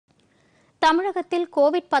தமிழகத்தில்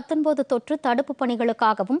கோவிட்-19 தொற்று தடுப்புப்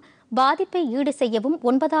பணிகளுக்காகவும் பாதிப்பை ஈடு செய்யவும்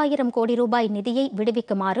 9,000 கோடி ரூபாய் நிதியை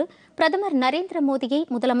விடுவிக்குமாறு பிரதமர் நரேந்திர மோடியை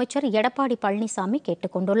முதலமைச்சர் எடப்பாடி பழனிசாமி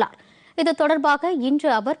கேட்டுக் கொண்டுள்ளார். இது தொடர்பாக இன்று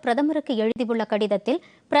அவர் பிரதமருக்கு எழுதியுள்ள கடிதத்தில்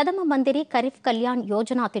பிரதம மந்திரி கரீப் கல்யாண்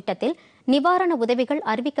யோஜனா திட்டத்தில் நிவாரண உதவிகள்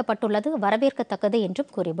அறிவிக்கப்பட்டுள்ளது வரவேற்கத்தக்கது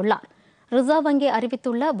என்றும் கூறியுள்ளார். ரிசர்வ் வங்கி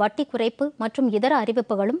அறிவித்துள்ள வட்டி குறைப்பு மற்றும் இதர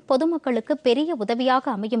அறிவிப்புகளும் பொதுமக்களுக்கு பெரிய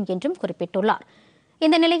உதவியாக அமையும் என்றும் குறிப்பிட்டுள்ளார்.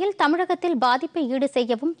 இந்த நிலையில் தமிழகத்தில் பாதிப்பை ஈடு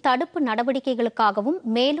செய்யவும் தடுப்பு நடவடிக்கைகளுக்காகவும்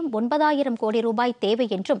மேலும் 9,000 கோடி ரூபாய் தேவை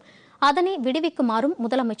என்றும் அதனை விடுவிக்குமாறும்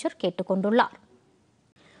முதலமைச்சர் கேட்டுக் கொண்டுள்ளார்.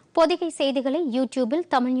 பொதிகை செய்திகளை யூடியூபில்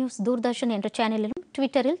தமிழ் நியூஸ் தூர்தர்ஷன் என்ற சேனலிலும்,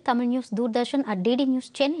 ட்விட்டரில் Tamil news Doordarshan @DD News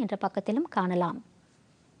Chennai என்ற பக்கத்திலும் காணலாம்.